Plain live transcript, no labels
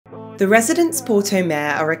The Residence Porto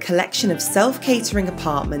Mare are a collection of self-catering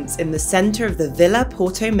apartments in the centre of the Vila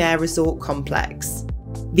Porto Mare resort complex.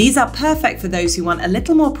 These are perfect for those who want a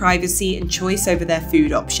little more privacy and choice over their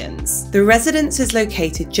food options. The residence is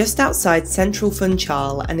located just outside central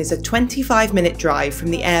Funchal and is a 25-minute drive from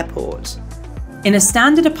the airport. In a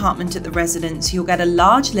standard apartment at the residence, you'll get a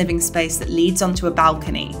large living space that leads onto a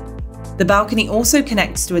balcony. The balcony also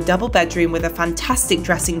connects to a double bedroom with a fantastic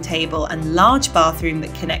dressing table and large bathroom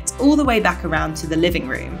that connects all the way back around to the living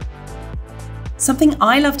room. Something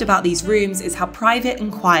I loved about these rooms is how private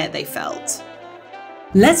and quiet they felt.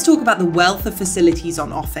 Let's talk about the wealth of facilities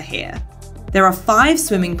on offer here. There are 5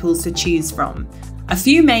 swimming pools to choose from, a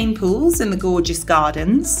few main pools in the gorgeous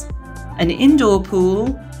gardens, an indoor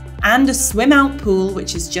pool, and a swim-out pool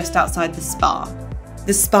which is just outside the spa.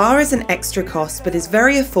 The spa is an extra cost but is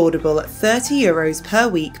very affordable at €30 per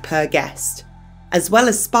week per guest. As well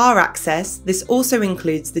as spa access, this also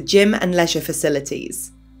includes the gym and leisure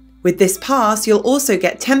facilities. With this pass, you'll also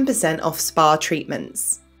get 10% off spa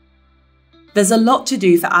treatments. There's a lot to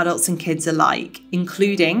do for adults and kids alike,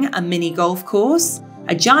 including a mini golf course,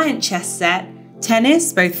 a giant chess set,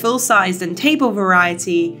 tennis, both full-sized and table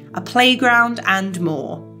variety, a playground, and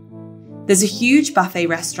more. There's a huge buffet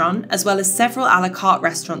restaurant, as well as several a la carte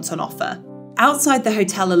restaurants on offer. Outside the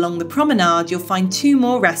hotel along the promenade, you'll find 2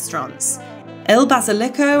 more restaurants, Il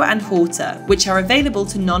Basilico and Horta, which are available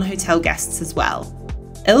to non-hotel guests as well.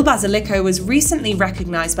 Il Basilico was recently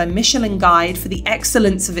recognised by Michelin Guide for the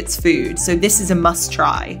excellence of its food, so this is a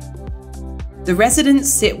must-try. The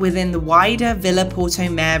residents sit within the wider Vila Porto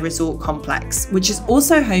Mare resort complex, which is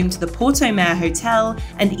also home to the Porto Mare Hotel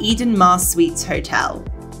and Eden Mars Suites Hotel.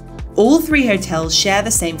 All 3 hotels share the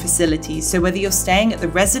same facilities, so whether you're staying at the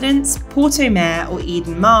Residence, Porto Mare or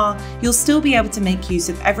Eden Mar, you'll still be able to make use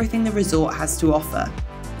of everything the resort has to offer.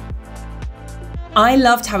 I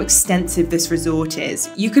loved how extensive this resort is.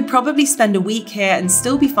 You could probably spend a week here and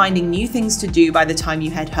still be finding new things to do by the time you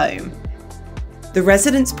head home. The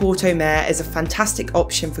Residence Porto Mare is a fantastic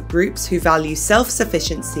option for groups who value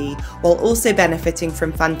self-sufficiency while also benefiting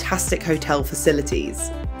from fantastic hotel facilities.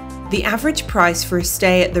 The average price for a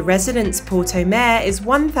stay at the Residence Porto Mare is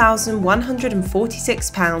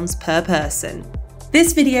 £1,146 per person.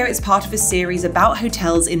 This video is part of a series about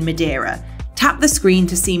hotels in Madeira. Tap the screen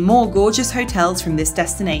to see more gorgeous hotels from this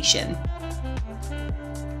destination.